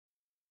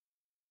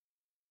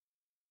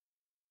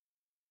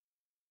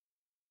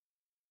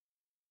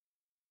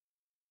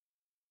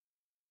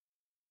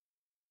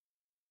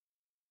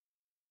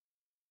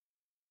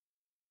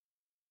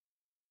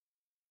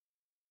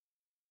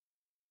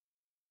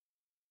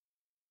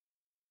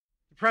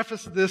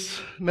preface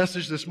this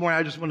message this morning,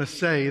 I just want to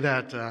say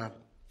that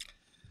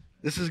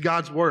this is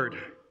God's Word.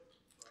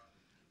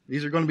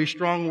 These are going to be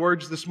strong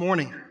words this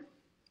morning,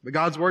 but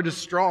God's Word is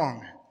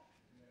strong.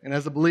 And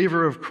as a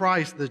believer of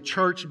Christ, the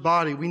church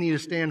body, we need to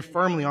stand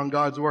firmly on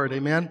God's Word.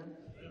 Amen?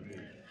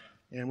 Amen.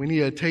 And we need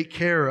to take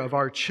care of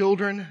our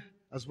children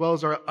as well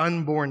as our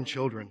unborn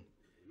children.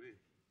 Amen.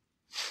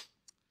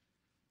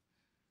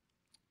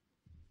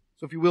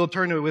 So if you will,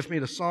 turn with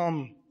me to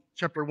Psalm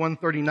chapter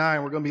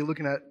 139. We're going to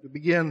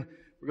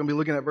be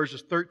looking at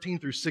verses 13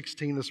 through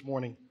 16 this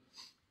morning.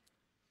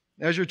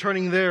 As you're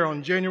turning there,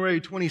 on January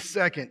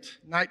 22nd,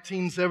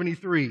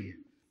 1973,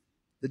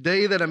 the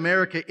day that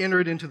America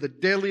entered into the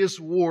deadliest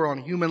war on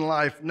human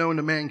life known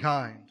to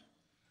mankind,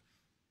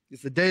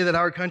 it's the day that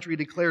our country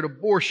declared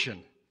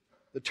abortion,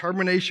 the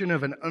termination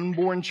of an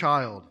unborn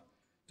child,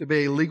 to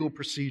be a legal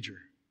procedure.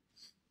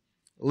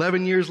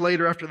 11 years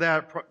later after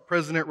that,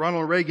 President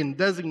Ronald Reagan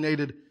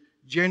designated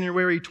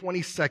January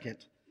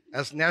 22nd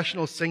as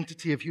National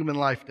Sanctity of Human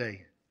Life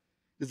Day.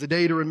 It's a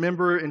day to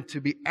remember and to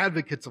be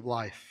advocates of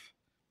life.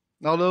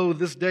 And although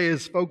this day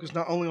is focused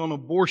not only on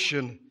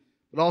abortion,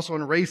 but also on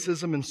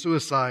racism and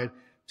suicide,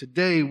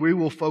 today we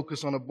will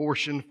focus on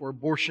abortion, for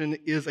abortion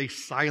is a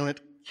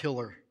silent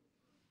killer.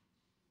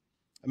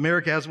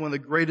 America has one of the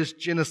greatest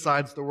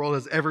genocides the world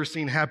has ever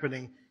seen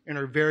happening in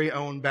our very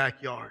own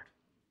backyard.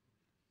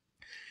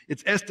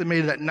 It's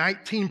estimated that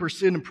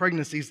 19% of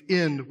pregnancies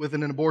end with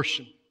an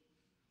abortion.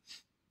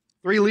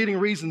 3 leading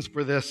reasons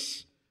for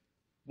this.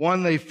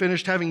 1, they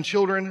finished having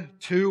children.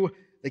 2,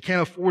 they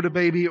can't afford a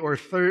baby. Or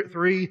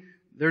 3,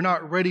 they're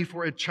not ready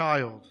for a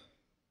child.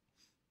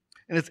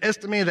 And it's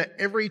estimated that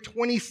every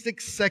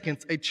 26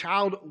 seconds, a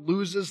child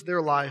loses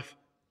their life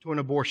to an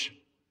abortion.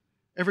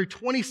 Every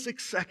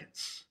 26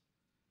 seconds.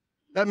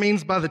 That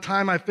means by the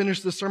time I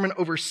finish this sermon,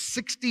 over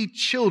 60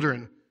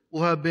 children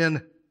will have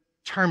been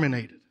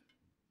terminated.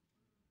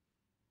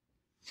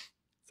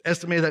 It's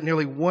estimated that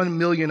nearly 1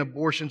 million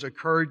abortions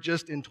occurred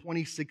just in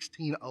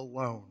 2016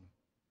 alone.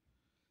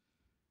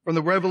 From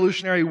the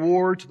Revolutionary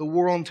War to the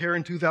War on Terror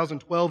in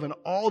 2012 and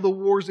all the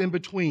wars in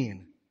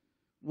between,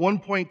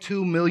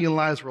 1.2 million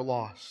lives were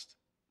lost.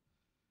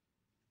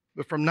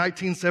 But from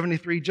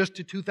 1973 just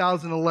to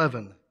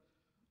 2011,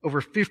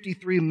 over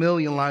 53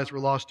 million lives were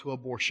lost to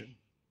abortion.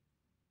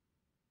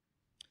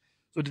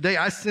 So today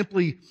I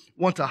simply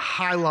want to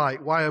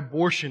highlight why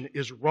abortion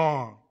is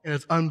wrong and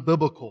it's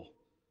unbiblical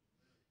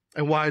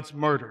and why it's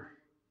murder,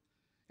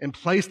 and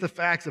place the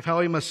facts of how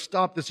we must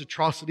stop this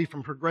atrocity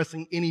from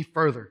progressing any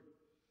further.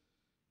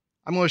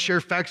 I'm going to share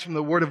facts from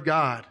the Word of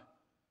God,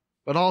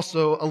 but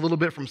also a little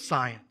bit from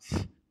science.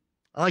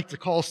 I like to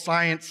call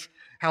science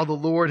how the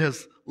Lord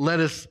has let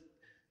us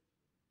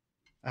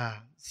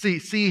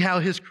see how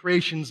His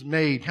creation's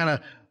made, kind of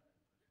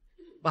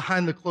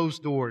behind the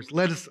closed doors.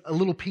 Let us a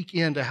little peek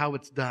into how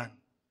it's done.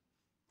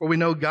 For we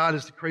know God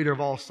is the creator of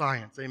all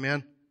science.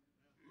 Amen?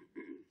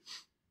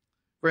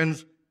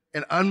 Friends,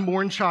 an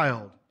unborn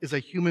child is a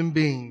human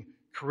being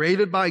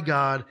created by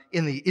God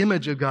in the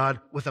image of God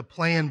with a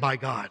plan by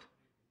God.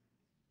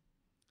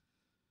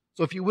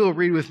 So if you will,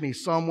 read with me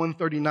Psalm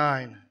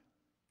 139,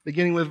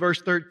 beginning with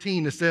verse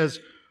 13. It says,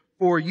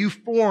 "For you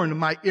formed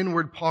my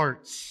inward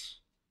parts.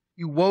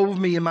 You wove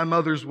me in my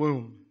mother's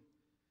womb.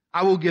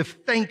 I will give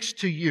thanks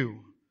to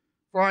you,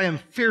 for I am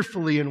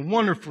fearfully and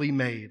wonderfully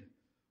made.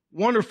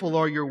 Wonderful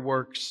are your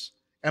works,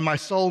 and my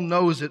soul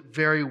knows it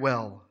very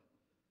well.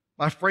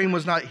 My frame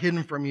was not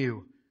hidden from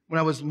you when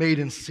I was made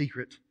in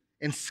secret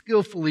and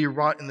skillfully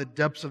wrought in the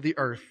depths of the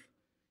earth.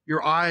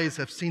 Your eyes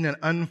have seen an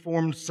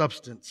unformed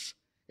substance,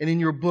 and in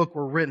your book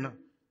were written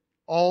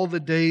all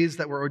the days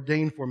that were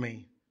ordained for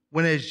me,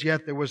 when as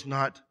yet there was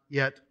not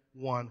yet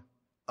one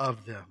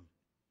of them."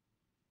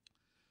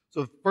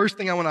 So the first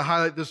thing I want to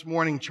highlight this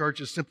morning, church,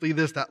 is simply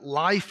this, that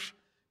life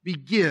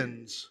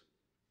begins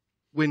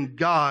when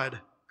God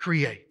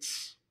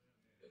creates.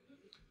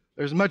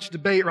 There's much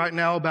debate right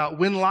now about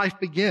when life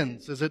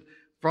begins. Is it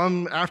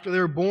from after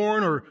they're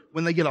born, or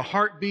when they get a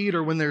heartbeat,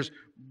 or when there's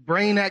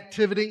brain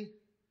activity?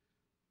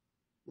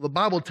 Well, the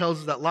Bible tells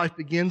us that life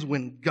begins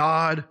when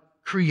God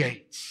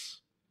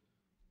creates.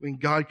 When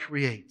God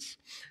creates.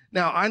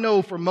 Now, I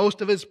know for most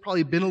of us, it's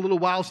probably been a little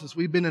while since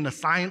we've been in a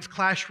science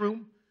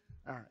classroom.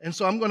 And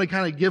so I'm going to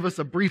kind of give us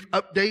a brief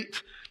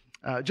update,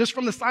 just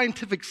from the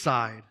scientific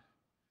side,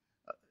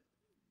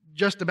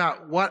 just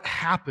about what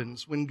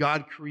happens when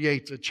God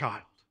creates a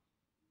child.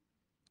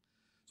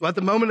 So at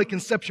the moment of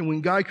conception,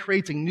 when God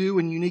creates a new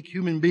and unique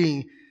human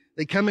being,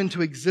 they come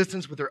into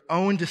existence with their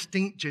own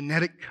distinct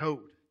genetic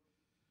code.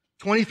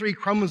 23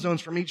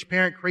 chromosomes from each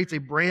parent creates a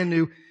brand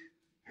new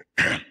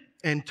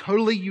and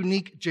totally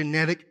unique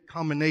genetic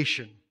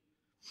combination.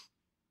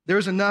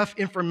 There's enough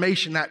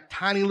information, that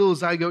tiny little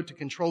zygote, to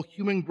control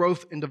human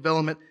growth and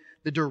development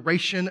the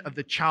duration of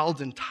the child's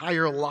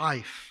entire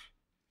life.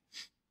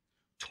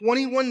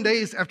 21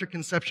 days after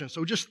conception,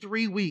 so just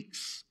 3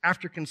 weeks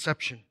after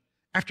conception,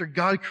 after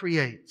God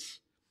creates,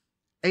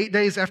 8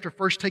 days after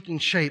first taking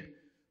shape,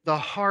 the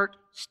heart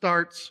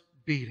starts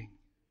beating.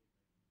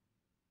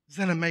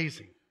 Isn't that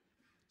amazing?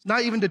 It's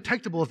not even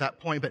detectable at that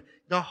point, but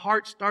the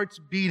heart starts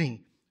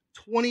beating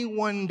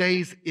 21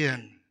 days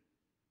in.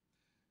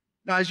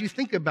 Now, as you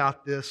think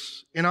about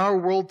this, in our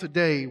world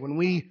today, when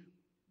we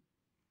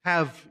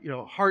have,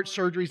 heart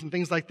surgeries and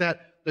things like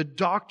that, the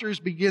doctors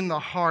begin the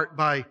heart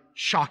by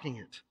shocking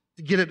it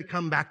to get it to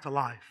come back to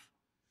life.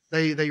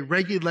 They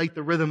regulate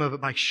the rhythm of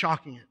it by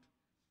shocking it.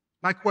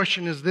 My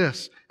question is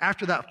this: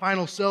 after that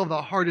final cell of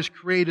the heart is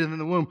created in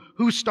the womb,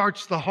 who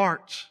starts the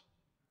heart?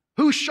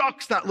 Who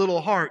shocks that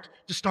little heart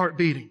to start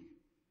beating?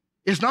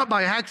 It's not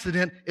by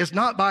accident. It's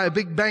not by a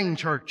big bang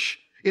church.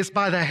 It's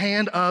by the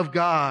hand of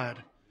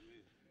God.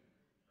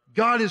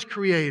 God is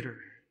creator.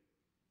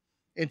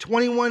 And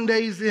 21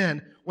 days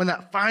in, when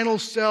that final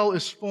cell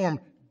is formed,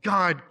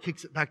 God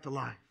kicks it back to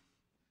life.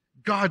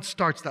 God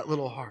starts that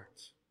little heart.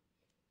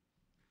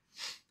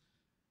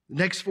 The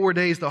next 4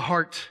 days, the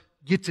heart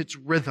gets its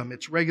rhythm,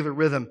 its regular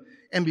rhythm.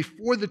 And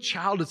before the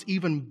child is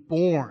even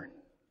born,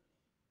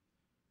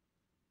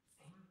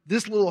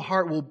 this little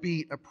heart will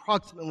beat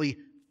approximately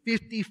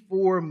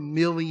 54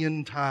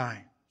 million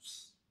times.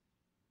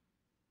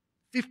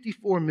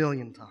 54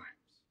 million times.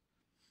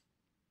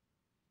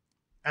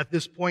 At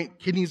this point,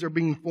 kidneys are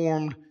being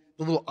formed,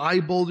 the little eye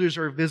bulges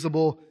are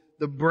visible,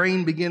 the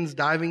brain begins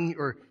dividing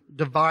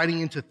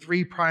into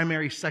 3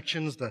 primary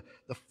sections, the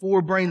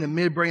forebrain, the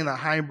midbrain, and the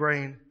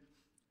hindbrain.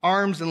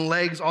 Arms and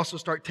legs also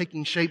start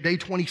taking shape. Day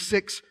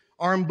 26,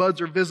 arm buds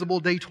are visible.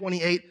 Day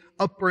 28,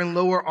 upper and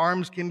lower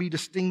arms can be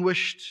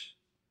distinguished.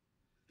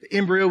 The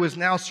embryo is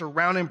now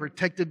surrounded and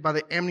protected by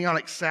the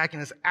amniotic sac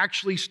and is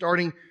actually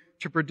starting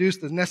to produce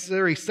the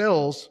necessary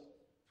cells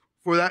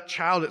for that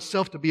child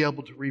itself to be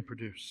able to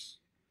reproduce.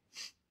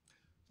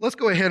 Let's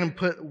go ahead and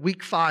put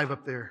week 5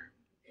 up there.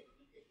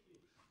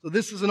 So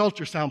this is an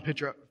ultrasound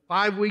picture.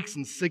 5 weeks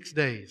and 6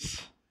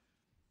 days.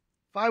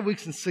 5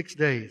 weeks and 6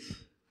 days.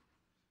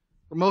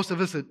 For most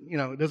of us, it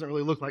doesn't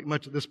really look like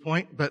much at this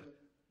point, but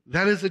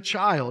that is a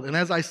child. And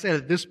as I said,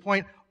 at this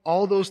point,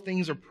 all those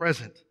things are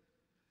present.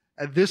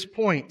 At this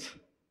point,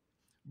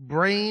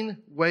 brain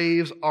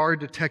waves are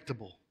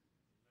detectable.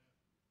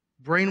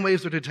 Brain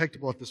waves are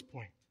detectable at this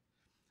point.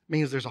 It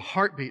means there's a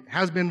heartbeat.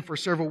 Has been for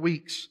several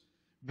weeks.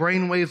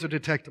 Brain waves are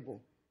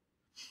detectable.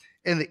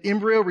 And the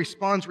embryo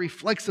responds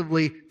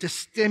reflexively to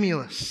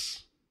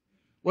stimulus.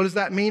 What does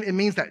that mean? It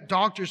means that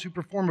doctors who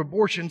perform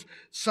abortions,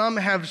 some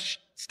have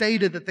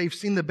stated that they've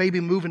seen the baby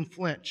move and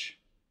flinch.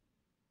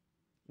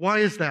 Why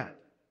is that?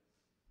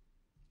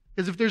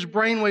 Because if there's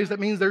brain waves, that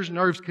means there's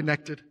nerves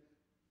connected.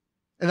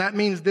 And that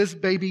means this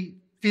baby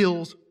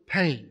feels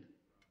pain.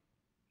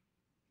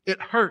 It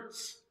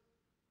hurts.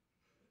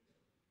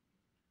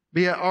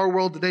 But yet our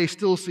world today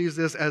still sees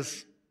this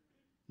as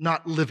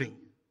not living,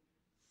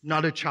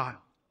 not a child.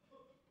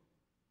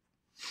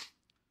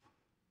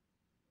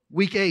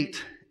 Week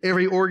 8,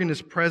 every organ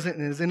is present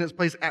and is in its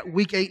place. At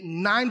week 8,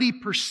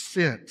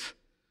 90%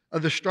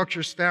 of the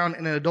structures found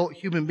in an adult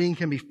human being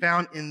can be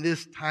found in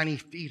this tiny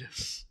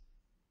fetus.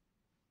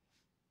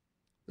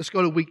 Let's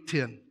go to week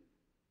 10.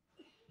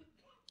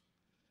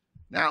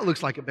 Now it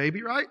looks like a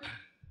baby, right?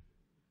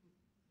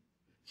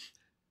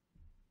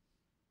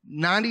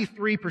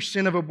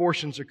 93% of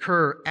abortions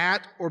occur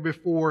at or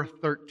before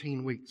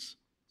 13 weeks.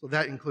 So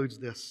that includes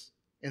this,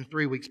 and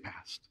 3 weeks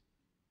past.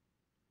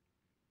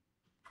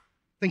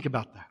 Think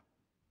about that.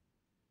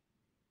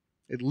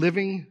 A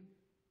living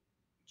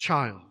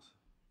child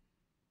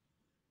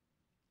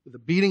with a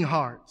beating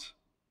heart,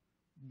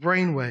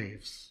 brain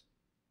waves.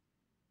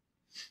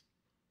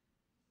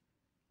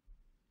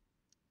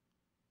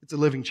 It's a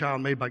living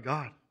child made by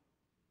God.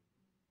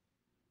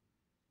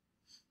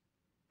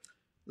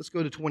 Let's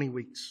go to 20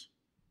 weeks.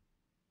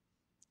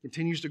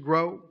 Continues to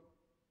grow.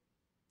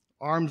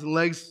 Arms and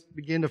legs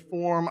begin to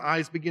form.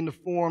 Eyes begin to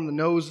form. The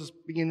nose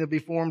begin to be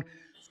formed.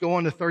 Let's go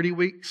on to 30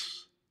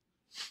 weeks.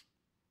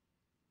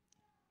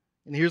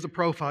 And here's the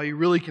profile. You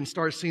really can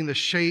start seeing the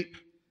shape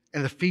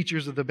and the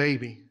features of the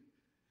baby.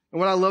 And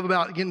what I love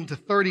about getting to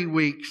 30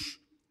 weeks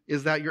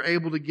is that you're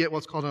able to get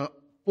what's called a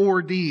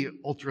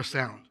 4D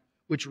ultrasound,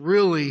 which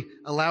really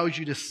allows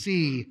you to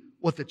see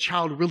what the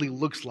child really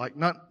looks like.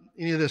 Not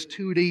any of this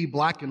 2D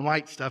black and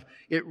white stuff.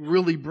 It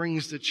really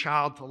brings the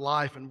child to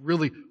life and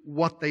really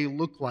what they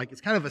look like.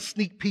 It's kind of a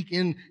sneak peek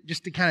in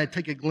just to kind of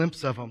take a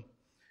glimpse of them.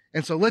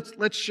 And so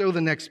let's show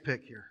the next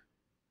pic here.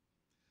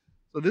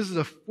 So this is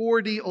a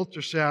 4D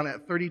ultrasound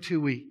at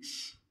 32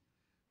 weeks.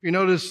 If you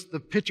notice the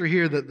picture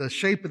here, the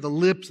shape of the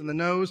lips and the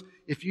nose,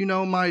 if you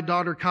know my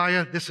daughter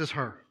Kaya, this is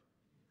her.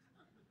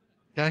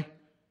 Okay?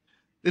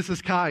 This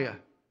is Kaya.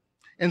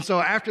 And so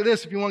after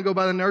this, if you want to go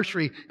by the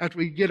nursery, after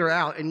we get her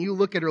out and you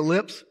look at her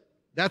lips,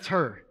 that's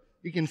her.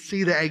 You can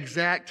see the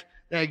exact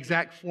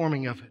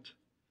forming of it.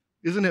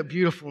 Isn't it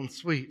beautiful and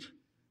sweet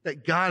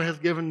that God has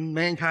given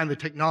mankind the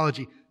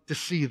technology to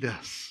see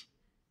this?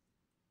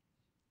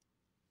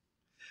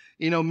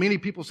 You know, many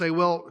people say,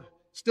 well,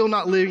 still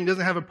not living,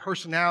 doesn't have a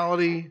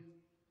personality.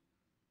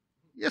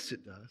 Yes,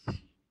 it does.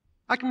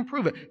 I can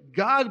prove it.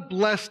 God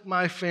blessed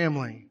my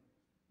family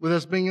with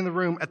us being in the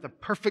room at the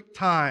perfect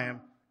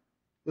time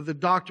with the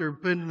doctor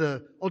putting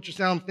the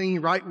ultrasound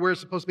thing right where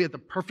it's supposed to be at the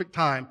perfect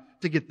time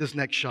to get this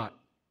next shot.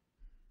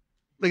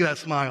 Look at that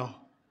smile.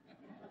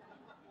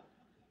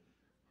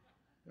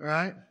 All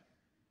right?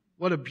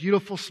 What a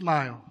beautiful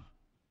smile.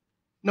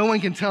 No one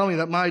can tell me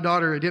that my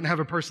daughter didn't have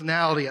a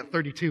personality at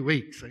 32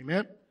 weeks.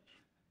 Amen?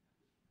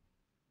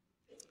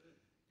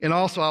 And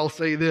also, I'll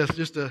say this,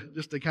 just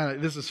to kind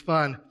of, this is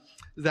fun,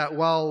 that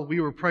while we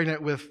were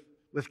pregnant with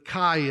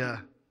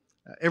Kaya,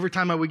 every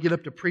time I would get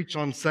up to preach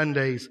on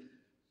Sundays,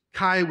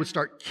 Kaya would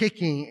start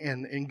kicking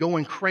and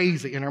going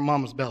crazy in her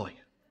mom's belly.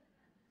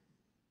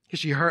 Because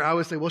she heard, I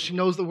would say, well, she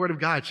knows the Word of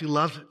God. She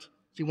loves it.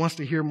 She wants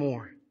to hear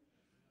more.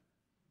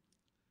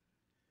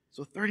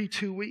 So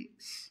 32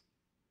 weeks.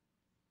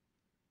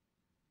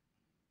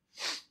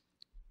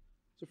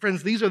 So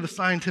friends, these are the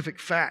scientific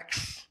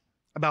facts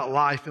about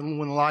life and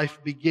when life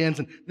begins.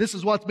 And this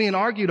is what's being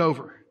argued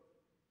over.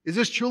 Is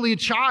this truly a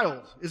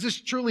child? Is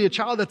this truly a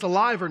child that's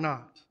alive or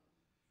not?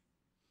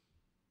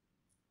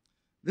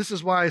 This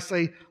is why I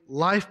say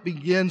life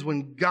begins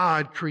when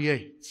God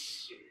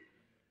creates.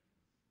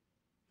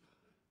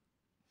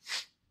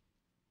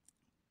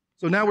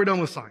 So now we're done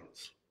with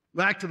science.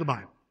 Back to the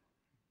Bible.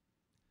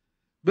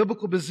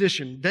 Biblical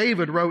position.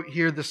 David wrote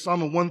here the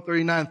Psalm of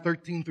 139,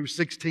 13 through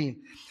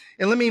 16.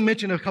 And let me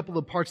mention a couple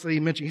of parts that he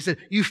mentioned. He said,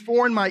 you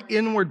formed my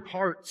inward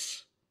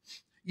parts.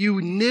 You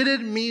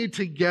knitted me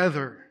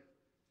together.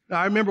 Now,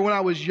 I remember when I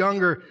was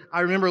younger,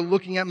 I remember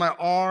looking at my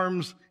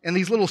arms and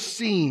these little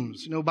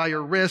seams, by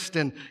your wrist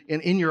and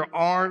in your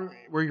arm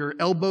where your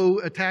elbow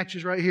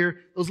attaches right here,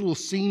 those little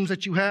seams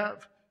that you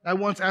have. I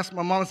once asked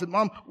my mom, I said,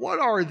 Mom, what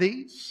are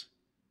these?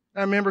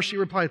 And I remember she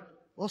replied,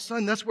 well,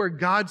 son, that's where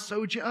God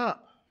sewed you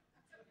up.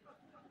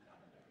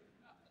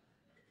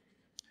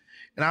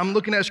 And I'm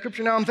looking at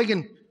Scripture now, I'm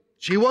thinking,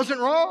 she wasn't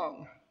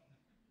wrong.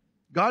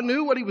 God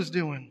knew what he was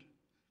doing.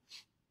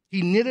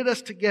 He knitted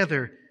us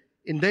together.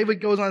 And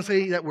David goes on to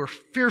say that we're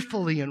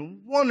fearfully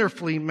and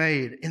wonderfully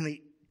made in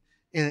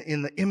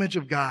the image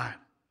of God.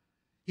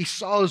 He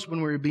saw us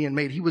when we were being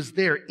made. He was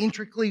there,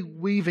 intricately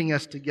weaving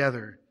us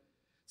together.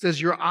 It says,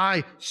 your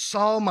eye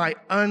saw my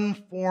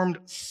unformed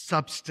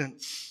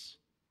substance.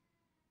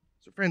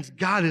 So friends,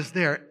 God is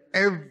there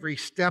every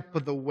step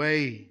of the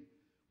way.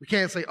 We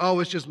can't say, oh,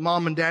 it's just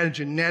mom and dad and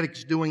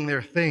genetics doing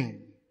their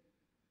thing.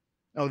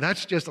 No,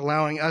 that's just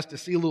allowing us to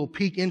see a little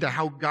peek into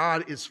how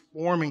God is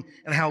forming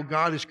and how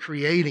God is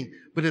creating.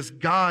 But it's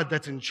God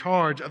that's in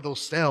charge of those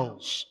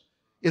cells.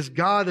 It's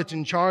God that's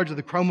in charge of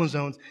the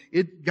chromosomes.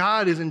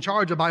 God is in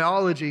charge of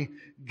biology.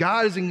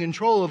 God is in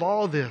control of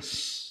all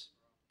this.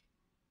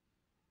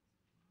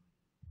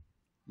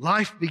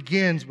 Life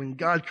begins when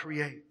God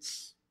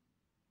creates.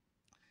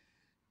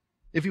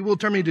 If you will,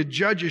 turn me to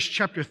Judges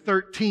chapter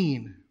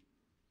 13.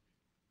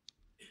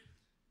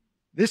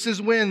 This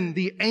is when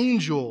the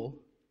angel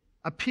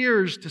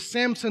appears to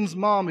Samson's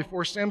mom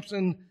before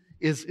Samson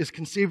is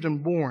conceived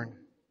and born.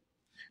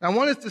 And I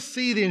want us to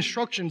see the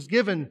instructions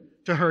given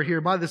to her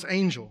here by this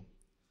angel.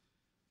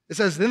 It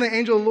says, then the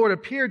angel of the Lord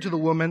appeared to the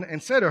woman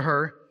and said to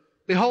her,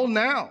 behold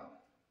now,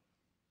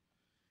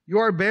 you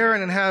are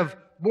barren and have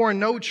borne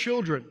no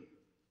children,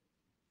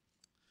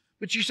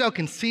 but you shall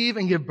conceive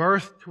and give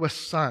birth to a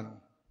son.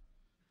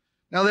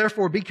 Now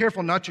therefore be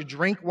careful not to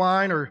drink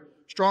wine or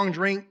strong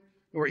drink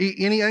or eat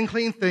any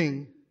unclean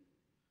thing.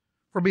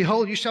 For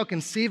behold, you shall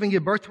conceive and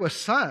give birth to a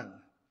son,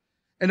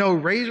 and no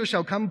razor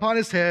shall come upon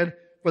his head,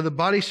 for the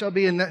boy shall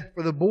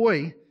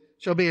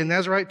be a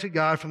Nazarite to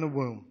God from the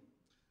womb.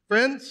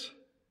 Friends,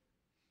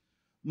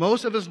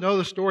 most of us know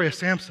the story of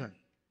Samson.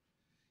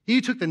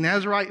 He took the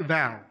Nazarite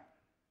vow.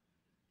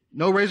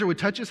 No razor would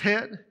touch his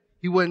head.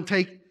 He wouldn't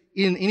take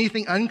in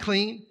anything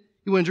unclean.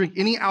 He wouldn't drink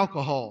any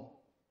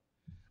alcohol.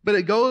 But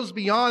it goes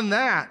beyond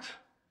that.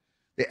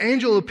 The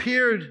angel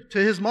appeared to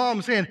his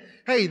mom saying,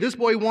 hey, this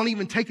boy won't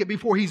even take it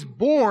before he's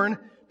born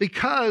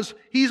because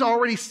he's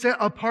already set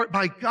apart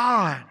by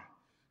God.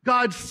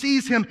 God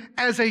sees him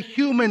as a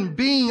human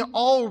being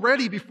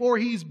already before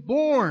he's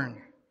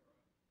born.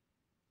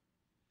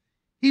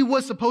 He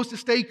was supposed to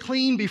stay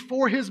clean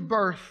before his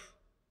birth.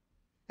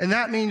 And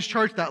that means,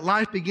 church, that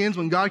life begins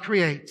when God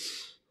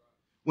creates.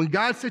 When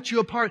God sets you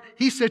apart,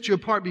 he sets you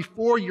apart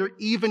before you're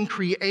even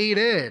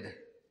created.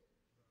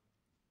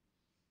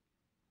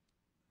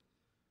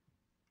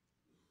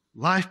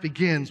 Life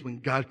begins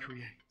when God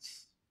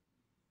creates.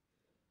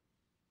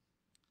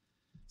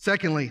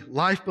 Secondly,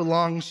 life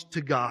belongs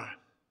to God.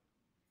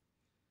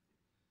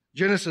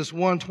 Genesis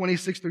 1,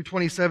 26 through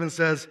 27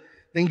 says,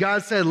 then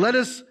God said, let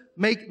us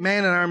make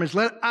man in our image.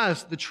 Let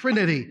us, the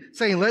Trinity,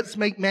 saying, let's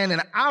make man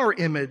in our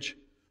image,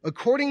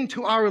 according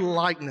to our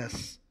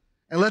likeness,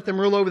 and let them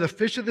rule over the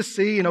fish of the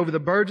sea and over the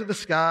birds of the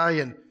sky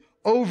and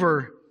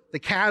over the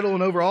cattle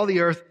and over all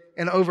the earth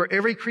and over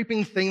every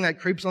creeping thing that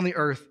creeps on the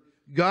earth.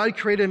 God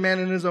created man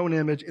in his own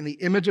image. In the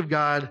image of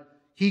God,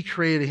 he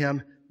created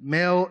him.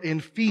 Male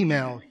and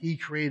female, he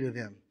created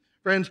them.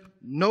 Friends,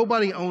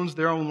 nobody owns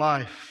their own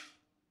life.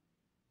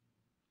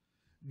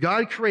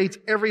 God creates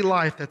every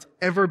life that's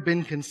ever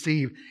been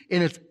conceived,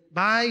 and it's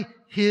by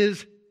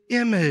his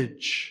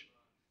image.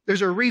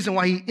 There's a reason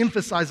why he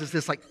emphasizes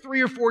this like 3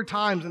 or 4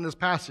 times in this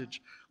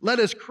passage. Let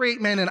us create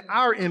man in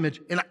our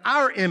image. In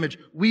our image,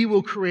 we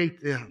will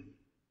create them.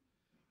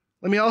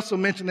 Let me also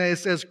mention that it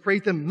says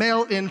create them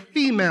male and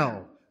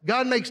female.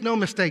 God makes no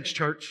mistakes,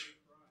 church.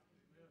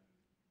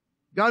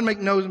 God makes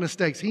no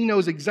mistakes. He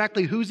knows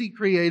exactly who's he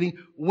creating,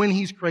 when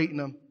he's creating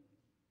them.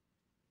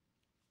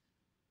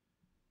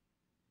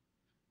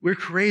 We're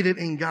created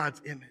in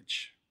God's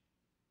image.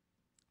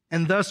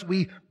 And thus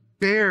we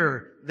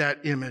bear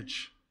that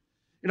image.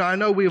 You know, I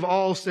know we've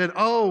all said,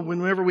 oh,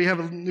 whenever we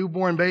have a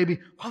newborn baby,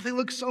 oh, they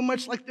look so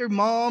much like their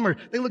mom, or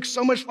they look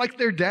so much like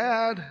their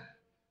dad.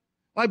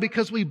 Why?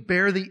 Because we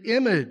bear the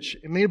image.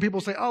 And many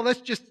people say, oh,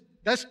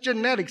 that's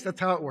genetics.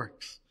 That's how it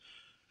works.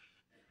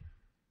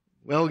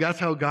 Well, that's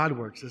how God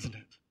works, isn't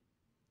it?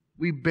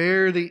 We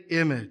bear the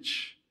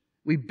image.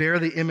 We bear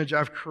the image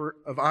of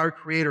our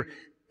Creator.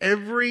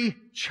 Every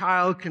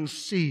child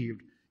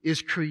conceived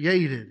is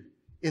created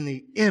in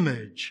the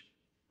image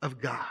of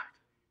God.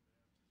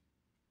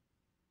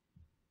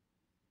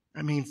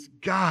 That means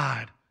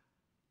God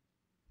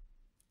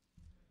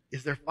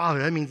is their Father.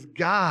 That means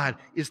God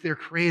is their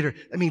Creator.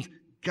 That means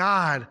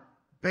God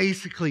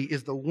basically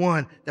is the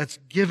one that's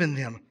given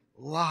them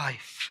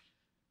life,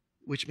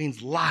 which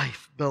means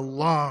life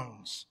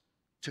belongs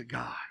to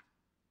God.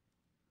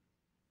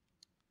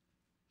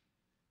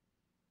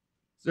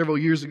 Several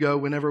years ago,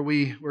 whenever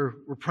we were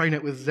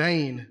pregnant with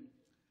Zane,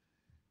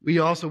 we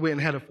also went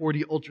and had a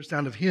 4D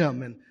ultrasound of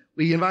him. And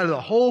we invited the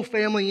whole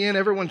family in.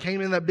 Everyone came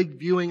in that big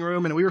viewing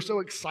room, and we were so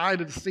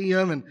excited to see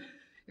him and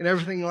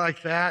everything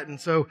like that. And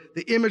so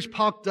the image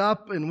popped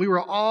up, and we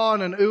were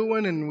on and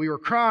oohing, and we were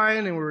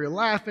crying, and we were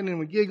laughing, and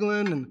we were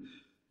giggling. And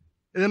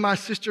then my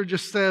sister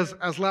just says,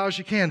 as loud as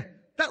she can,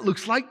 "That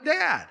looks like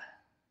Dad."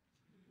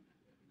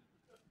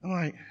 I'm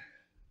like,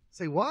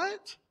 say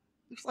what?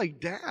 Looks like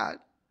Dad?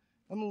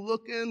 I'm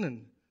looking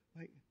and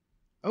like,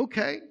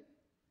 okay.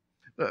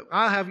 But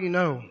I'll have you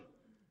know,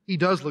 he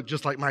does look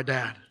just like my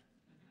dad.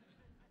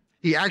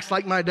 He acts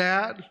like my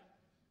dad.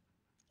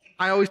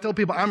 I always tell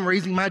people I'm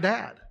raising my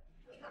dad.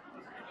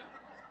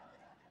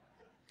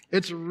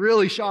 It's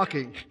really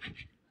shocking.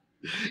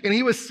 And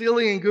he was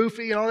silly and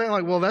goofy and all that. I'm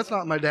like, well, that's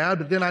not my dad.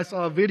 But then I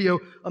saw a video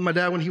of my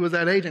dad when he was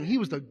that age, and he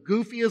was the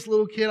goofiest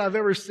little kid I've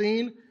ever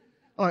seen.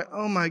 I'm like,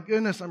 oh my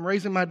goodness, I'm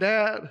raising my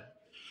dad.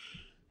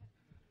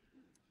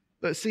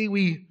 But see,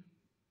 we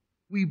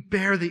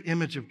bear the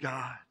image of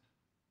God.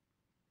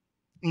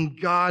 And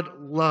God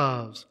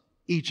loves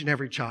each and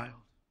every child.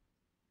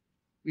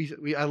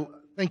 I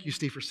thank you,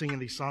 Steve, for singing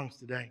these songs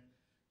today.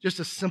 Just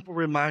a simple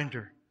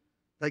reminder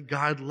that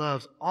God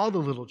loves all the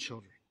little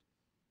children.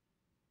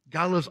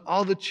 God loves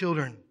all the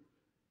children,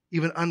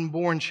 even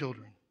unborn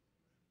children.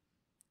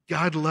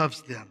 God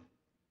loves them.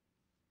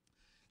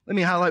 Let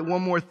me highlight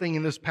one more thing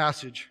in this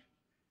passage.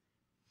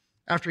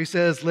 After he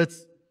says,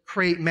 let's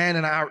create man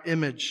in our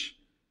image.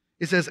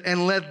 It says,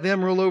 and let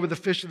them rule over the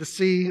fish of the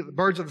sea, the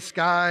birds of the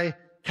sky,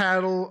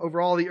 cattle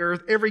over all the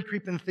earth, every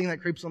creeping thing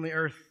that creeps on the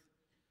earth.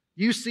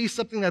 You see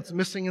something that's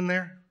missing in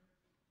there?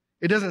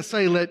 It doesn't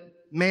say let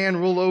man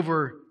rule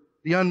over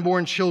the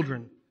unborn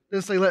children. It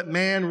doesn't say let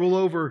man rule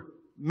over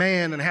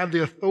man and have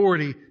the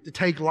authority to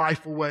take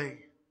life away.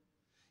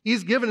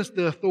 He's given us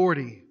the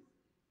authority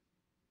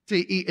to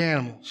eat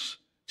animals,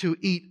 to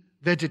eat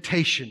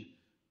vegetation,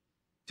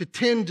 to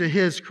tend to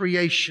His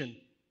creation.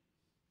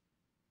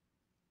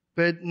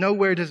 But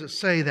nowhere does it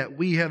say that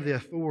we have the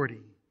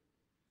authority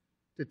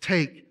to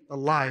take the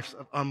lives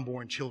of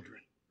unborn children.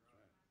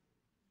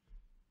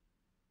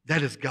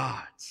 That is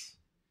God's.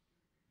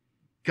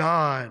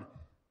 God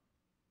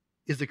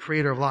is the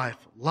creator of life.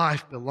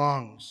 Life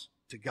belongs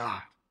to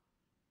God.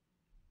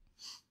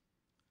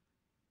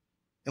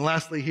 And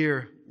lastly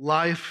here,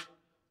 life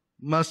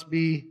must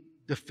be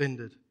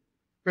defended.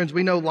 Friends,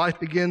 we know life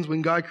begins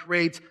when God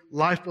creates.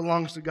 Life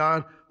belongs to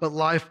God, but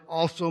life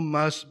also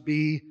must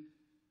be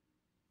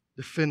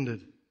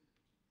defended.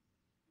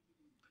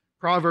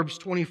 Proverbs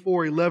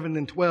 24:11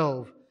 and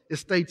 12, it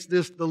states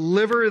this,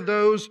 deliver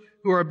those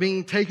who are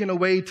being taken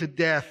away to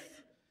death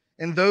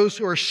and those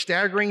who are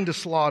staggering to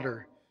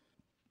slaughter.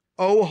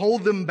 Oh,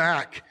 hold them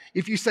back.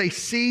 If you say,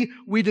 see,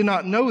 we do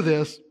not know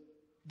this,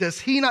 does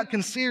He not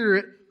consider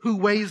it who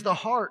weighs the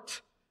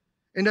heart?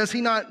 And does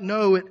He not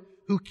know it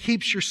who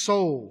keeps your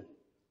soul?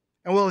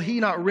 And will He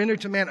not render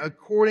to man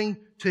according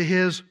to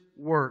his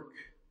work?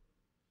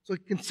 So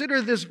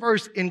consider this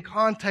verse in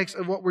context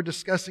of what we're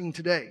discussing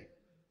today.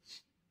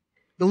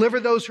 Deliver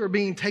those who are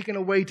being taken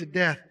away to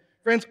death.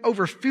 Friends,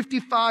 over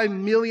 55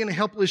 million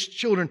helpless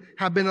children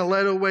have been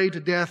led away to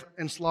death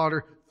and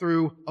slaughter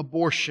through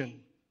abortion.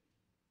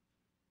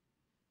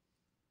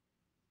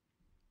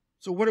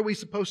 So what are we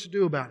supposed to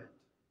do about it?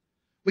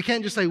 We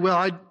can't just say,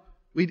 well,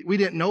 we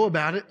didn't know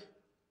about it.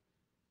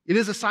 It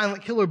is a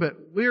silent killer, but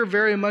we're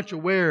very much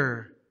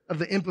aware of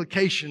the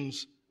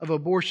implications of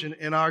abortion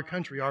in our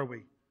country, are we?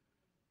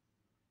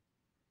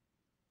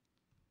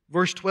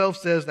 Verse 12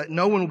 says that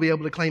no one will be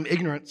able to claim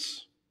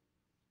ignorance.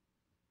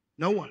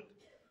 No one.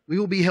 We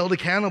will be held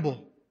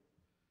accountable.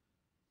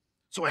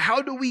 So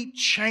how do we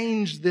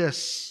change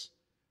this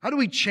How do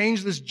we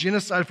change this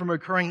genocide from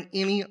occurring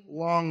any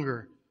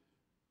longer?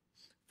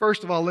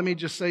 First of all, let me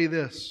just say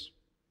this.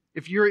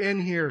 If you're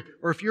in here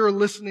or if you're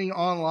listening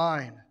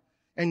online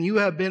and you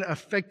have been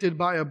affected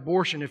by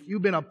abortion, if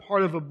you've been a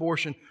part of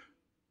abortion,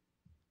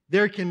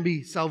 there can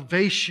be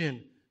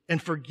salvation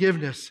and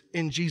forgiveness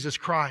in Jesus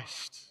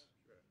Christ.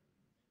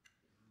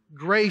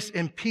 Grace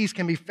and peace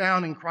can be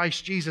found in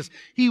Christ Jesus.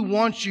 He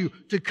wants you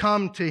to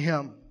come to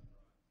Him.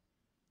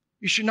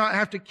 You should not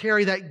have to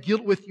carry that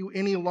guilt with you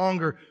any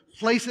longer.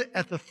 Place it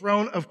at the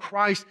throne of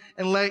Christ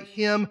and let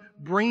Him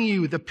bring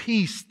you the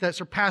peace that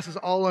surpasses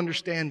all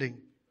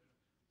understanding.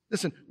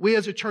 Listen, we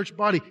as a church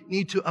body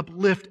need to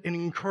uplift and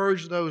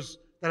encourage those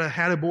that have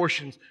had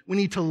abortions. We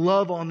need to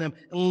love on them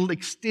and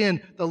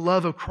extend the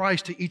love of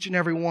Christ to each and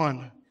every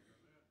one.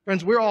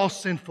 Friends, we're all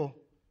sinful.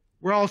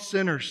 We're all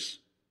sinners.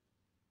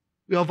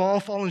 We have all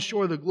fallen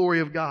short of the glory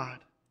of God.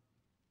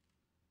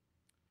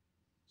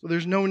 So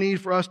there's no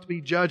need for us to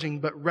be judging,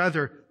 but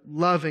rather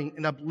loving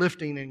and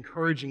uplifting and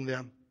encouraging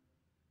them.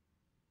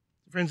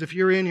 Friends, if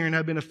you're in here and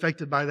have been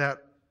affected by that,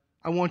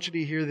 I want you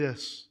to hear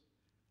this,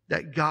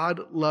 that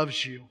God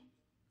loves you.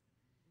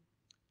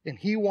 And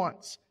He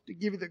wants to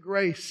give you the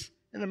grace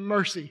and the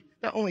mercy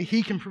that only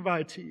He can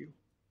provide to you.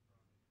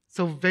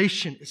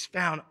 Salvation is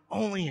found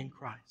only in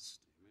Christ.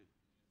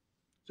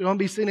 So don't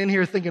be sitting in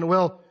here thinking,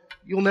 well,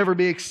 you'll never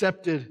be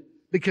accepted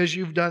because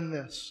you've done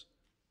this.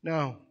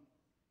 No.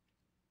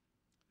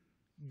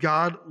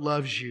 God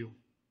loves you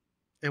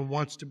and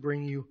wants to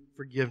bring you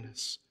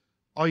forgiveness.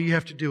 All you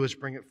have to do is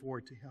bring it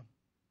forward to Him.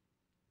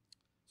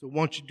 So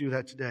won't you do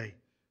that today?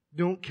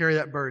 Don't carry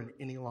that burden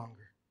any longer.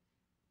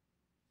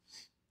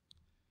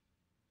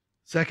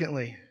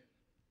 Secondly,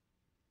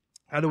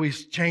 how do we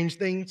change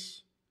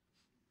things?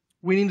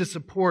 We need to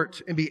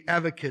support and be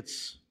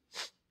advocates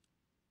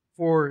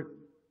for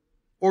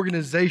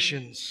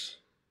organizations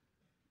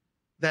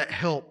that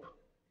help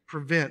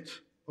prevent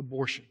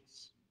abortions.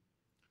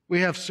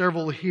 We have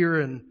several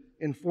here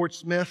in Fort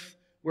Smith.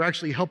 We're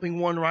actually helping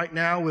one right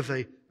now with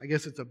I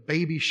guess it's a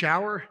baby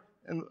shower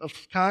of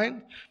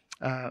kind,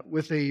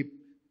 with a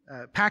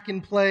pack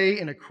and play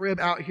and a crib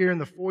out here in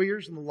the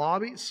foyers and the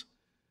lobbies.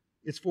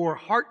 It's for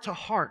heart to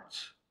heart.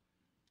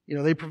 You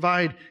know, they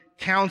provide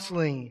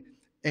counseling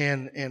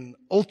and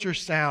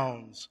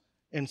ultrasounds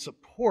and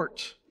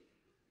support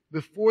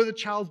before the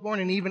child's born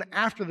and even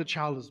after the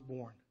child is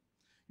born.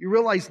 You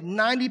realize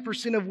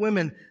 90% of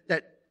women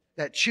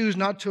that choose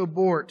not to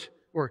abort,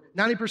 or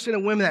 90%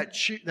 of women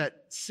that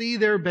see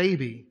their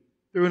baby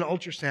through an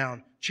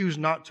ultrasound choose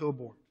not to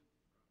abort.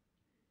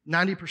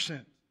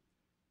 90%.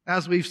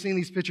 As we've seen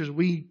these pictures,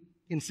 we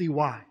can see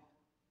why.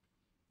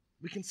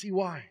 We can see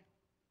why.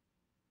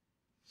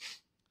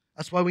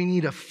 That's why we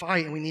need to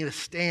fight and we need to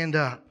stand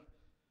up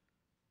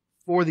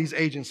for these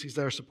agencies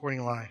that are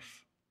supporting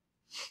life.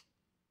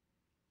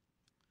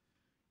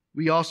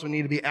 We also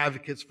need to be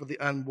advocates for the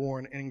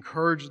unborn and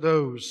encourage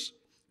those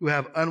who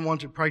have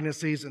unwanted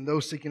pregnancies and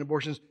those seeking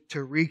abortions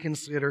to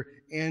reconsider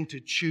and to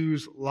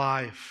choose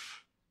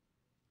life.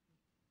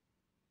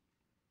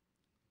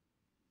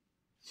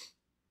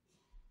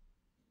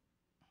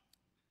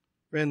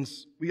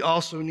 Friends, we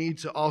also need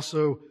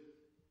to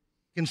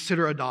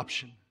consider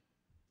adoption.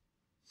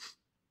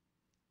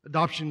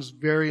 Adoption is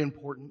very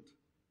important.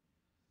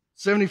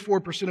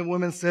 74% of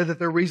women said that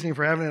their reasoning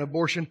for having an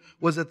abortion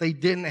was that they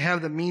didn't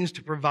have the means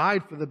to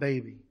provide for the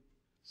baby.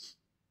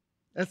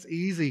 That's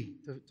easy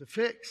to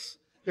fix.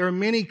 There are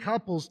many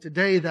couples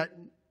today that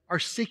are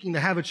seeking to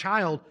have a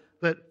child,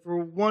 but for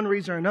one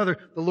reason or another,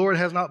 the Lord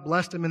has not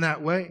blessed them in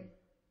that way.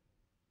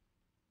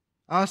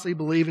 I honestly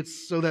believe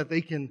it's so that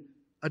they can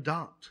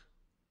adopt.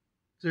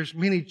 There's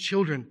many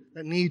children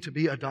that need to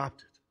be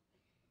adopted.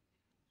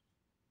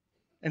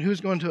 And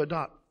who's going to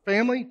adopt?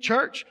 Family?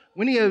 Church?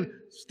 We need to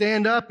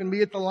stand up and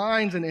be at the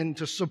lines and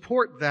to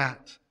support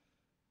that.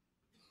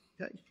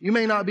 Okay? You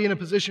may not be in a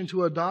position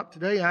to adopt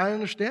today. I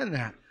understand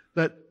that.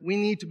 But we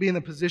need to be in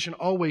a position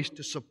always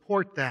to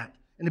support that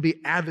and to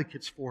be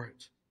advocates for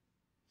it.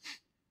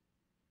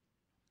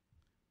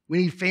 We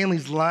need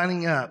families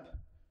lining up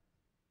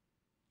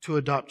to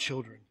adopt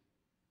children.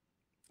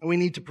 And we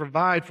need to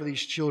provide for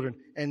these children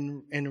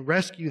and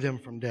rescue them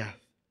from death.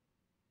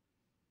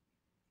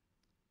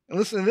 And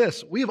listen to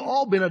this. We have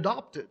all been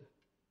adopted.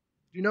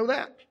 Do you know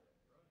that?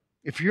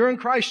 If you're in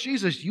Christ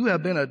Jesus, you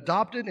have been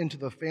adopted into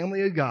the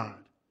family of God.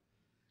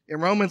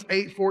 In Romans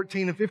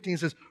 8:14 and 15 it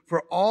says,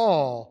 "For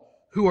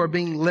all who are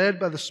being led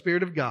by the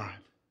Spirit of God,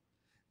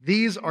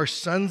 these are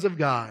sons of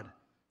God.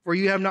 For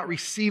you have not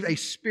received a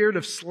spirit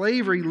of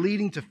slavery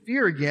leading to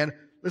fear again."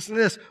 Listen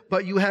to this.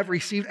 "But you have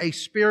received a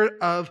spirit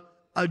of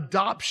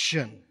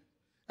adoption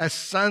as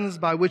sons,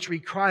 by which we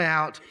cry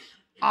out,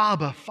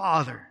 Abba,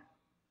 Father."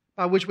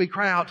 By which we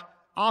cry out,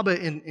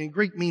 Abba in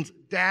Greek means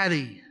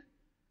daddy.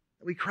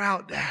 We cry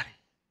out, Daddy.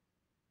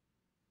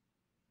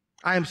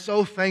 I am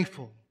so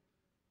thankful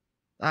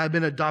that I have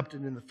been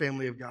adopted in the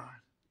family of God.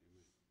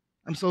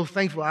 I'm so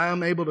thankful I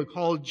am able to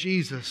call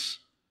Jesus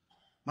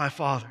my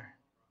Father.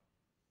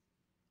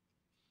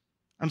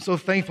 I'm so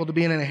thankful to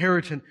be an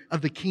inheritant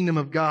of the kingdom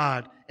of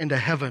God and to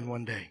heaven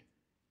one day.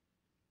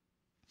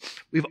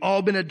 We've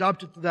all been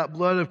adopted through that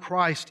blood of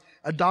Christ,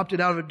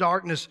 adopted out of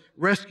darkness,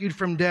 rescued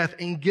from death,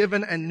 and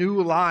given a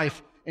new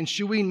life. And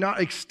should we not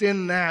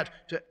extend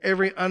that to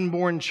every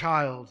unborn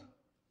child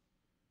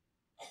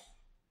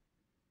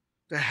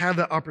to have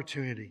that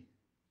opportunity?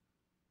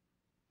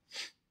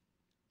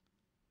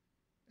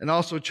 And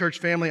also, church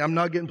family, I'm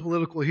not getting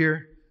political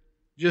here,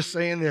 just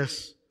saying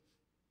this.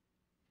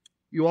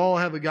 You all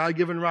have a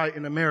God-given right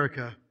in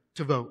America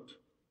to vote.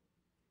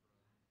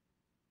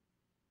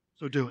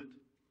 So do it.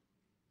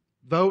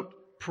 Vote,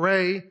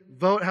 pray,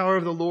 vote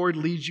however the Lord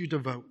leads you to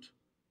vote.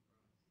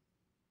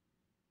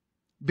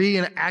 Be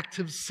an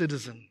active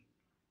citizen.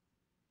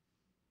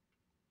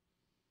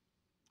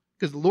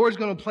 Because the Lord's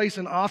going to place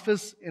in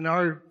office in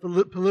our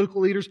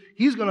political leaders,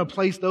 He's going to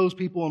place those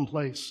people in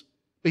place.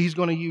 But He's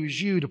going to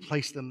use you to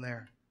place them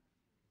there.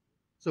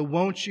 So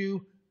won't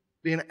you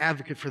be an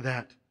advocate for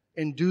that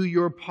and do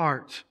your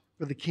part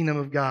for the kingdom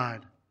of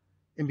God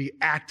and be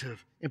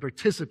active in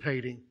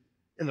participating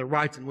in the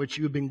rights in which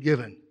you have been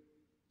given.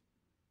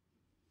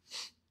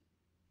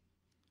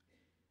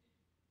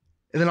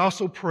 And then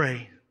also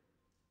pray.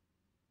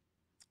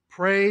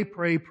 Pray.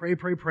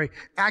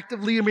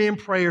 Actively be in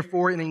prayer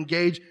for and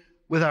engage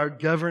with our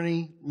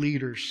governing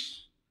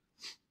leaders.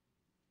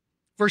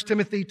 1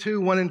 Timothy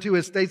 2:1-2,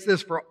 it states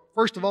this,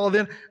 first of all,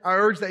 then, I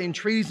urge that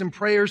entreaties and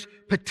prayers,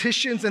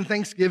 petitions and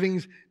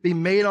thanksgivings be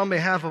made on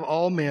behalf of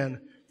all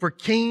men, for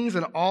kings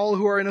and all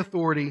who are in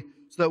authority,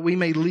 so that we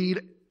may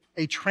lead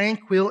a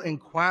tranquil and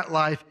quiet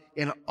life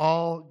in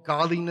all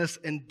godliness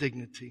and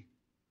dignity.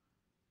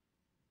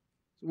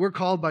 We're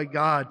called by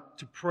God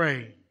to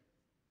pray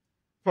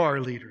for our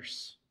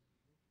leaders,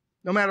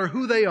 no matter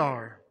who they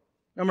are.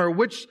 No matter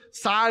which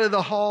side of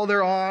the hall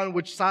they're on,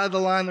 which side of the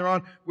line they're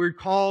on, we're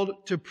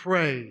called to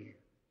pray.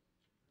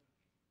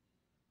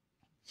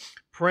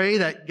 Pray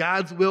that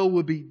God's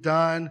will be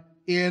done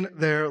in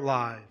their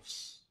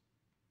lives.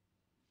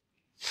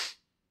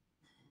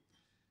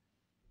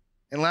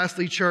 And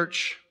lastly,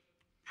 church,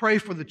 pray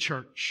for the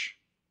church.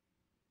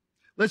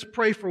 Let's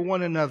pray for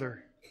one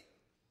another.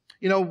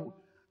 You know,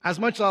 as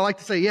much as I like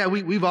to say, yeah,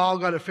 we've all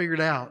got it figured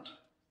out.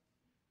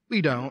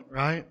 We don't,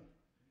 right?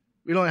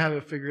 We don't have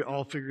it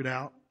all figured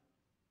out.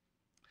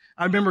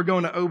 I remember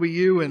going to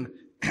OBU and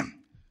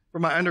for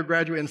my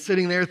undergraduate and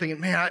sitting there thinking,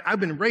 man,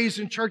 I've been raised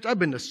in church. I've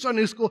been to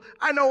Sunday school.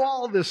 I know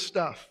all this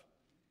stuff.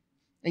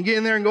 And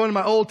getting there and going to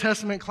my Old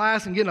Testament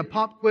class and getting a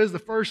pop quiz the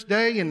first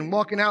day and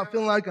walking out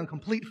feeling like a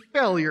complete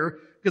failure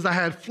because I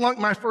had flunked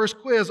my first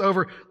quiz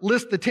over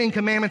list the 10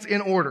 commandments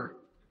in order.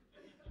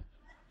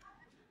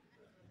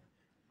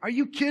 Are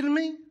you kidding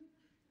me?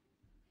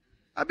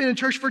 I've been in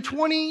church for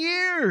 20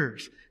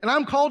 years, and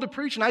I'm called to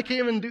preach, and I can't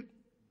even do...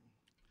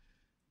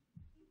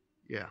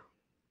 Yeah.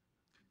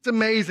 It's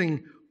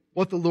amazing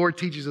what the Lord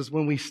teaches us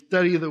when we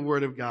study the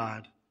Word of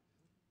God.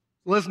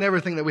 Let's never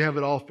think that we have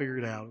it all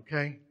figured out,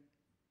 okay?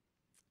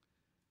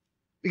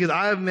 Because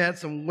I have met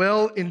some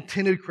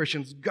well-intended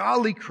Christians,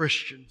 godly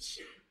Christians,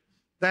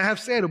 that have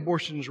said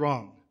abortion is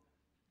wrong,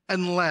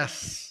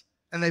 unless,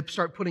 and they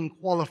start putting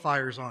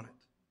qualifiers on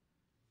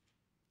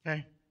it,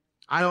 okay?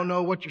 I don't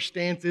know what your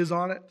stance is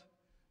on it,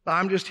 but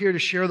I'm just here to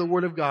share the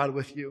Word of God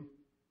with you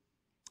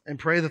and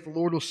pray that the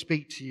Lord will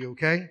speak to you,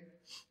 okay?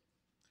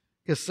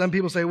 Because some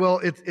people say, well,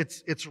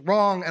 it's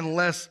wrong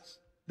unless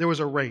there was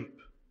a rape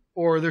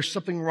or there's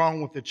something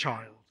wrong with the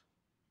child.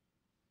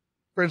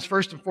 Friends,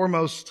 first and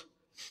foremost,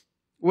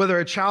 whether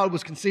a child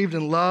was conceived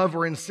in love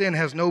or in sin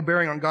has no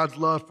bearing on God's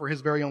love for His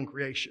very own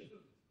creation.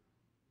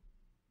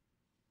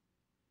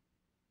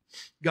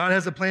 God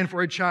has a plan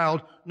for a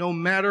child no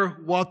matter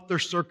what their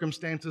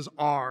circumstances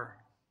are.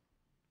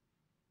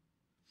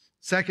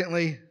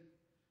 Secondly,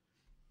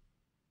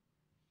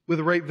 with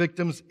rape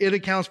victims, it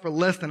accounts for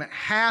less than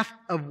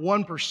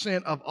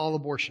 0.5% of all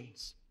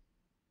abortions.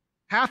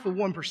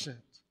 0.5%.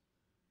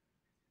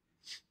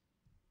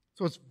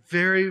 So it's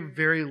very,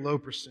 very low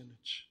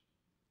percentage.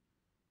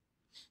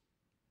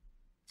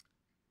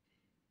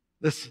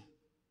 Listen,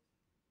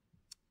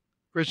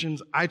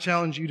 Christians, I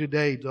challenge you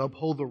today to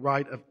uphold the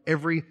right of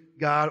every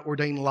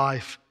God-ordained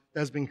life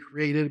that has been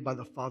created by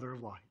the Father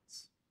of lights.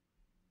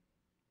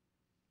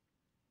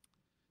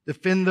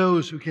 Defend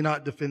those who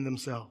cannot defend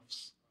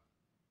themselves.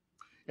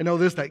 And know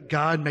this, that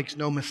God makes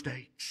no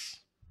mistakes.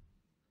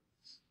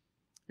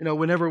 You know,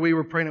 whenever we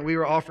were pregnant, we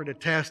were offered a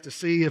test to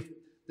see if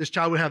this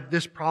child would have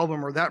this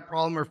problem or that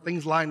problem or if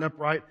things lined up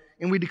right,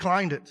 and we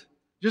declined it.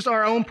 Just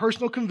our own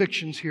personal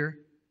convictions here,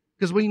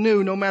 because we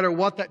knew no matter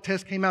what that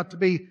test came out to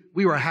be,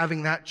 we were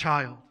having that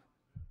child.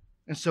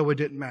 And so it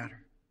didn't matter.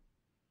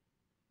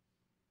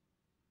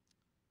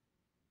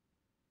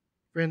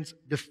 Friends,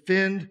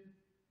 defend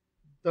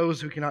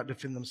those who cannot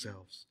defend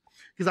themselves.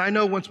 Because I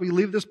know once we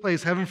leave this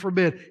place, heaven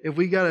forbid, if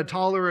we got a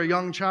toddler or a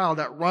young child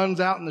that runs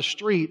out in the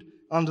street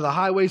onto the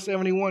Highway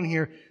 71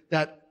 here,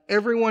 that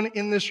everyone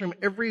in this room,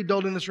 every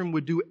adult in this room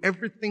would do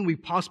everything we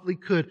possibly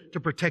could to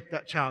protect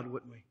that child,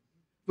 wouldn't we?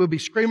 We'd be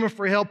screaming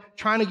for help,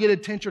 trying to get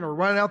attention, or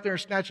running out there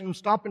and snatching them,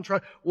 stop and try,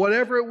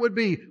 whatever it would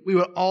be, we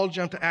would all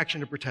jump to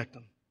action to protect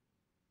them.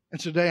 And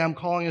today I'm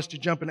calling us to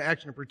jump into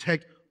action to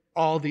protect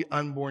all the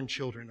unborn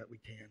children that we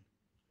can.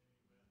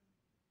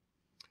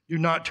 Do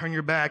not turn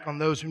your back on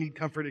those who need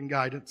comfort and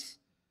guidance.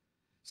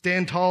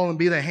 Stand tall and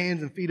be the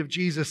hands and feet of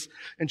Jesus.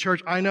 And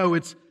church, I know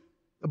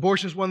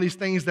abortion is one of these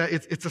things that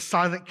it's a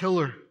silent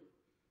killer.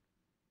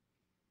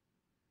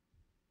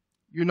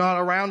 You're not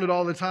around it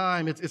all the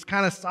time. It's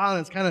kind of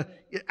silent. It's kind of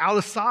out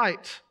of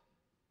sight.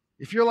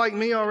 If you're like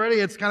me already,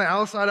 it's kind of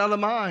out of sight, out of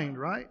mind,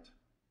 right?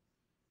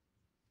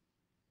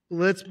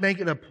 Let's make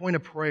it a point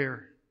of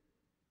prayer.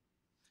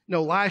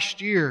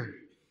 Last year,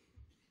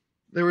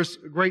 there was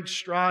a great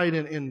stride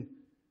in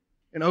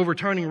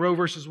overturning Roe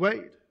versus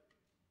Wade.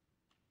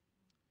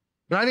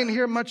 But I didn't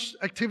hear much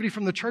activity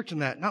from the church in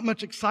that, not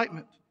much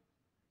excitement.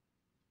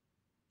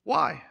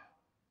 Why?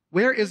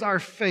 Where is our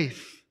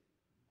faith?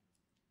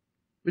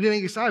 We didn't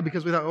get excited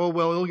because we thought, oh,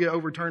 well, it'll get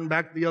overturned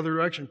back the other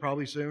direction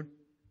probably soon.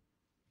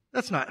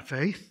 That's not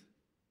faith.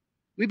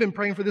 We've been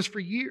praying for this for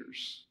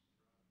years.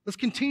 Let's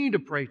continue to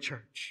pray,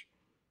 church.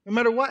 No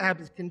matter what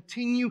happens,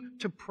 continue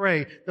to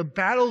pray. The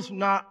battle's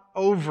not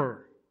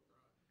over.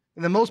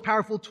 And the most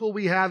powerful tool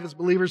we have as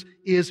believers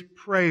is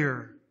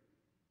prayer.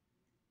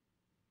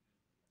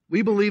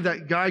 We believe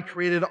that God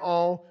created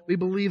all. We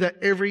believe that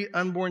every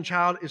unborn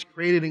child is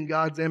created in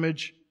God's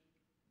image.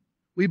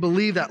 We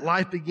believe that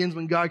life begins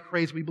when God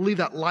creates. We believe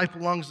that life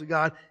belongs to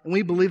God. And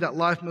we believe that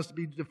life must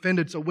be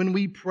defended. So when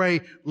we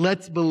pray,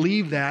 let's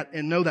believe that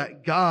and know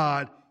that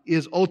God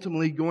is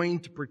ultimately going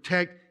to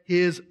protect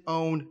His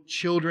own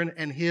children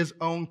and His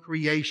own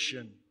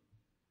creation.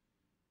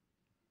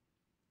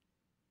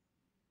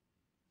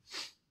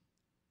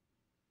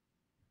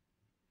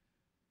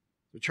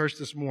 The church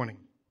this morning,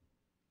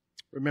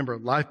 remember,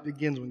 life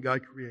begins when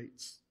God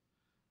creates.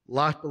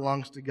 Life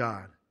belongs to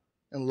God,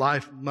 and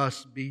life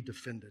must be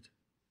defended.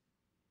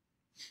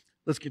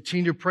 Let's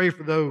continue to pray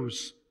for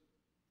those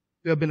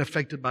who have been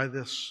affected by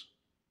this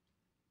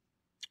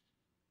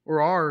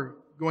or are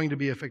going to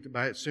be affected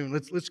by it soon.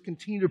 Let's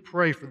continue to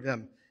pray for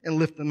them and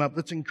lift them up.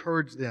 Let's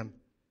encourage them.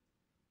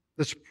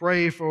 Let's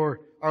pray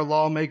for our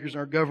lawmakers and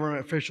our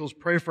government officials,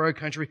 pray for our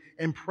country,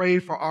 and pray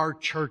for our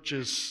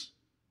churches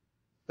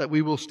that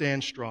we will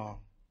stand strong.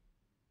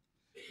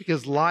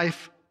 Because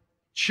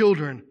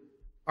children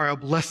are a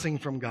blessing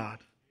from God.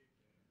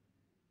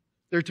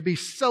 They're to be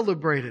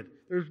celebrated.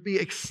 They're to be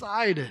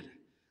excited.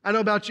 I know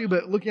about you,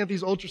 but looking at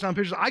these ultrasound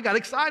pictures, I got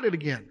excited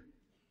again.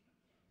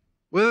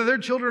 Whether they're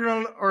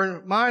children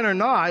or mine or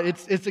not,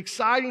 it's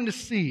exciting to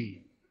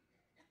see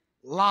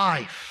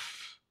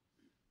life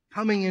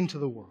coming into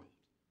the world.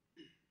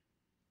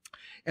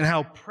 And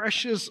how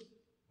precious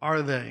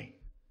are they?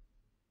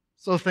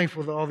 So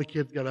thankful that all the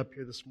kids got up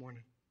here this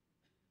morning.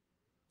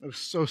 It was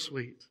so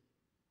sweet.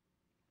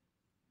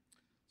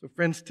 So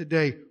friends,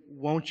 today,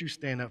 won't you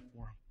stand up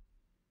for them?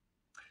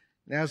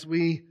 And as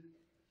we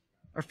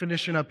are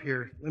finishing up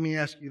here, let me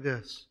ask you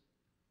this.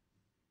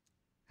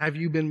 Have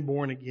you been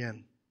born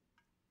again?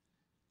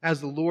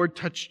 Has the Lord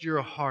touched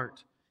your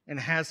heart? And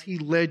has He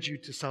led you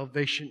to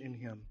salvation in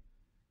Him?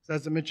 So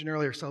as I mentioned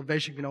earlier,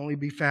 salvation can only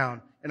be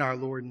found in our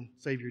Lord and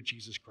Savior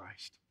Jesus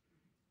Christ.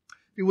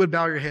 If you would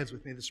bow your heads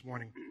with me this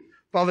morning.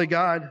 Father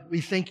God, we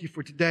thank You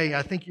for today.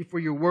 I thank You for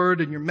Your word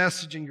and Your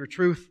message and Your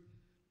truth.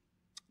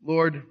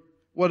 Lord,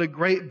 what a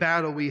great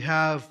battle we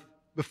have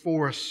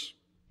before us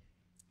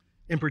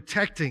in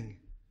protecting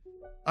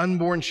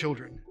unborn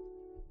children.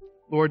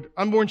 Lord,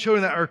 unborn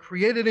children that are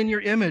created in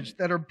Your image,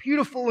 that are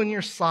beautiful in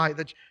Your sight,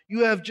 that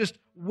You have just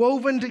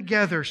woven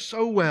together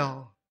so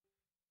well.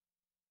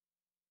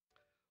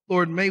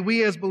 Lord, may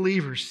we as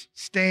believers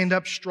stand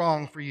up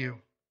strong for You.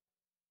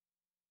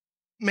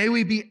 May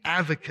we be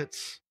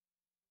advocates.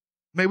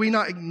 May we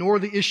not ignore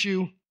the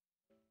issue,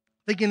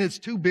 thinking it's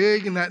too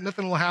big and that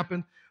nothing will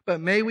happen, but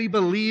may we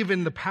believe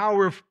in the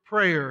power of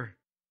prayer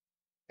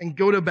and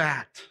go to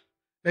bat.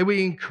 May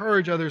we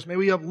encourage others. May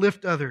we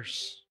uplift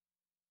others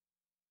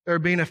that are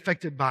being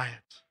affected by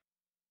it.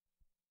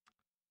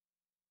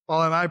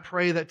 Father, I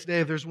pray that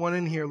today, if there's one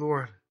in here,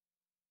 Lord,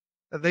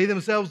 that they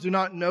themselves do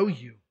not know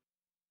You,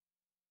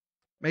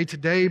 may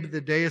today be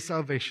the day of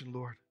salvation,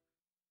 Lord.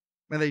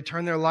 May they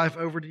turn their life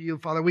over to You.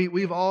 Father,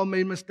 we've all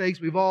made mistakes.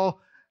 We've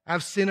all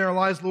have sin in our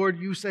lives, Lord.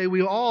 You say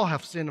we all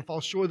have sinned and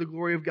fall short of the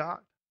glory of God.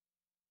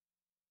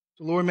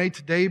 So, Lord, may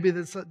today be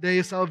the day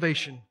of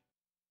salvation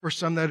for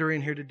some that are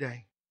in here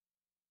today.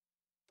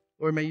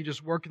 Lord, may You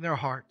just work in their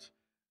heart.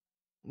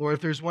 Lord,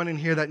 if there's one in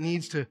here that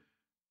needs to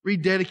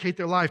rededicate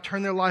their life,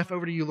 turn their life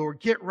over to You, Lord,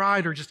 get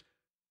right, or just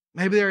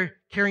maybe they're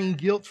carrying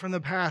guilt from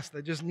the past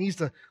that just needs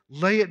to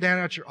lay it down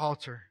at Your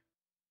altar.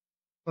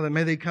 Father,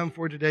 may they come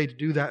forward today to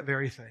do that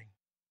very thing.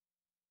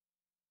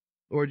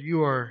 Lord,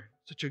 You are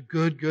such a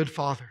good, good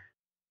Father,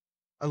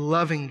 a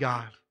loving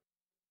God,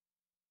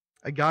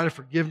 a God of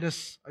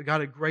forgiveness, a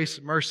God of grace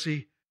and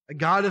mercy, a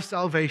God of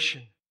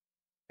salvation,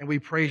 and we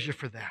praise You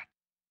for that.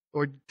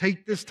 Lord,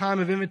 take this time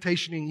of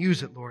invitation and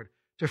use it, Lord,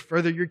 to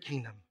further Your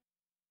kingdom.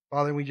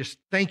 Father, we just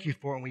thank You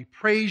for it, and we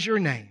praise Your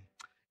name.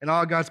 And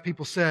all God's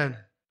people said,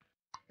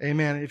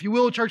 amen. If you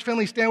will, church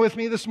family, stand with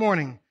me this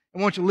morning. I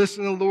want you to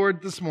listen to the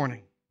Lord this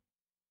morning.